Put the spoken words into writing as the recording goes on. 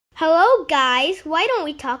Hello guys, why don't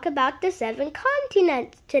we talk about the 7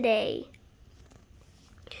 continents today?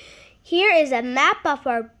 Here is a map of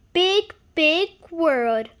our big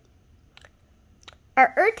world.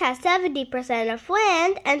 Our Earth has 70% of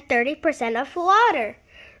land and 30% of water.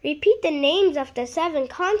 Repeat the names of the 7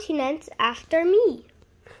 continents after me.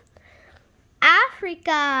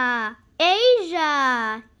 Africa,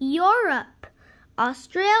 Asia, Europe,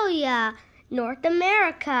 Australia, North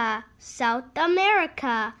America, South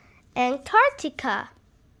America, Antarctica.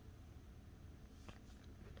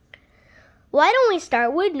 Why don't we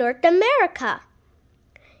start with North America?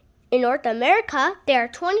 In North America, there are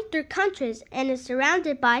 23 countries and is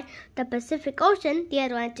surrounded by the Pacific Ocean, the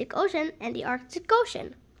Atlantic Ocean, and the Arctic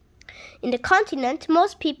Ocean. In the continent,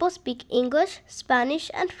 most people speak English, Spanish,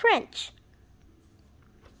 and French.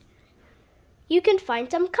 You can find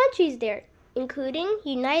some countries there, including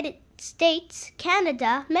United States,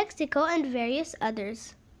 Canada, Mexico, and various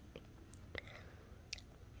others.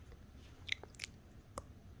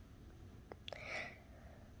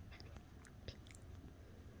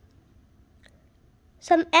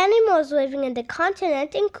 Some animals living in the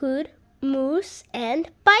continent include moose and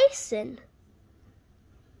bison.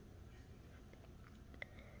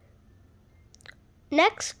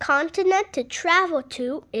 Next continent to travel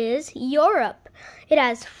to is Europe. It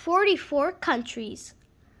has 44 countries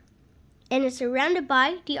and is surrounded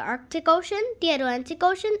by the Arctic Ocean, the Atlantic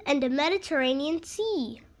Ocean, and the Mediterranean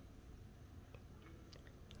Sea.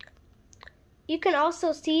 You can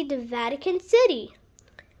also see the Vatican City,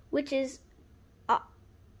 which is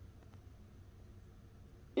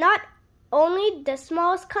not only the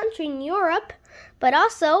smallest country in Europe, but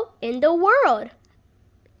also in the world.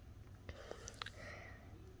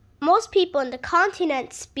 Most people in the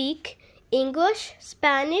continent speak English,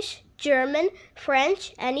 Spanish, German,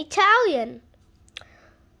 French, and Italian.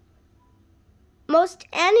 Most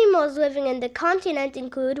animals living in the continent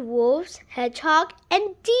include wolves, hedgehog,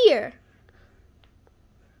 and deer.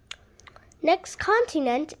 Next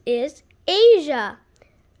continent is Asia.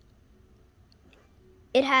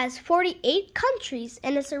 It has 48 countries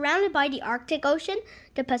and is surrounded by the Arctic Ocean,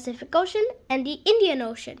 the Pacific Ocean, and the Indian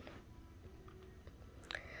Ocean.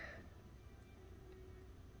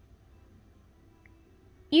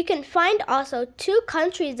 You can find also 2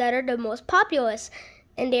 countries that are the most populous,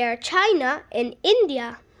 and they are China and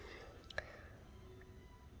India.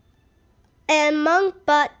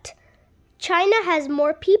 But China has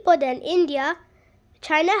more people than India.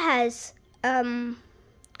 China has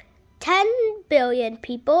 10 billion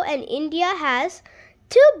people, and India has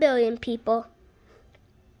 2 billion people.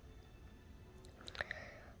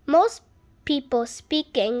 Most people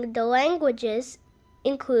speaking the languages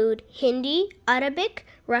include Hindi, Arabic,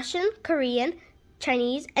 Russian, Korean,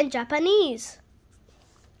 Chinese, and Japanese.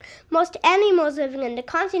 Most animals living in the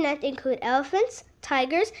continent include elephants,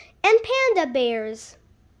 tigers, and panda bears.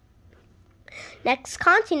 Next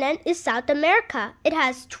continent is South America. It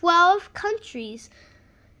has 12 countries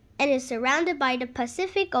and is surrounded by the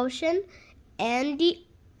Pacific Ocean and the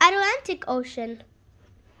Atlantic Ocean.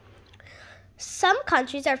 Some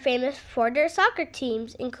countries are famous for their soccer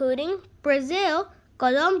teams, including Brazil,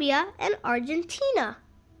 Colombia, and Argentina.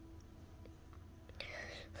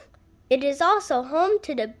 It is also home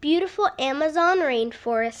to the beautiful Amazon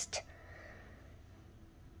rainforest.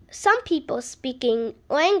 Some people speaking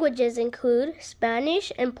languages include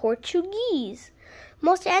Spanish and Portuguese.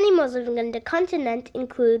 Most animals living on the continent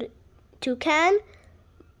include toucan,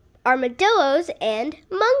 armadillos, and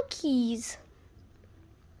monkeys.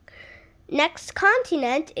 Next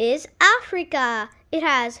continent is Africa. It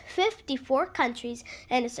has 54 countries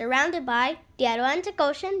and is surrounded by the Atlantic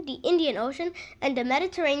Ocean, the Indian Ocean, and the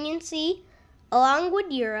Mediterranean Sea, along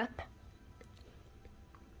with Europe.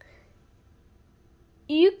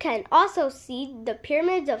 You can also see the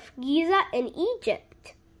pyramids of Giza in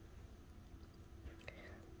Egypt.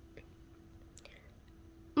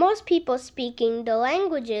 Most people speaking the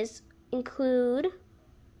languages include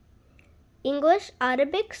English,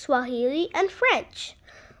 Arabic, Swahili, and French.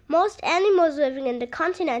 Most animals living in the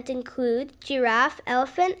continent include giraffe,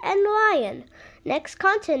 elephant, and lion. Next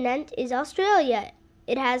continent is Australia.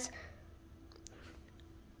 It has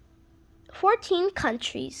 14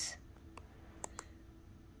 countries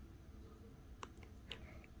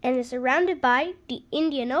and is surrounded by the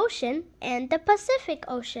Indian Ocean and the Pacific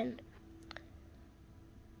Ocean.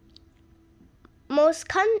 Most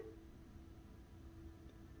countries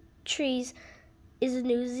is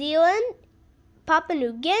New Zealand, Papua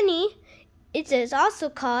New Guinea. It is also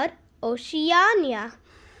called Oceania.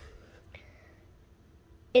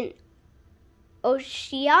 In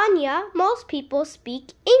Oceania, most people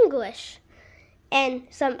speak English. And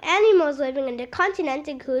some animals living in the continent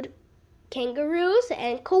include kangaroos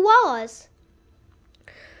and koalas.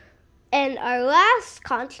 And our last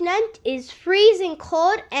continent is freezing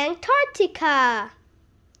cold Antarctica.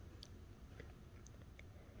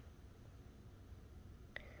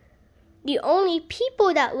 The only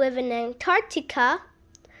people that live in Antarctica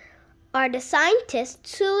are the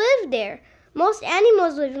scientists who live there. Most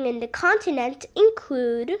animals living in the continent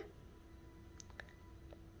include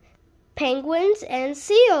penguins and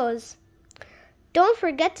seals. Don't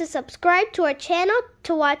forget to subscribe to our channel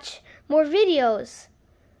to watch more videos.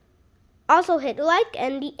 Also hit like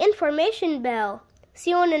and the information bell.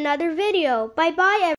 See you in another video. Bye bye everyone.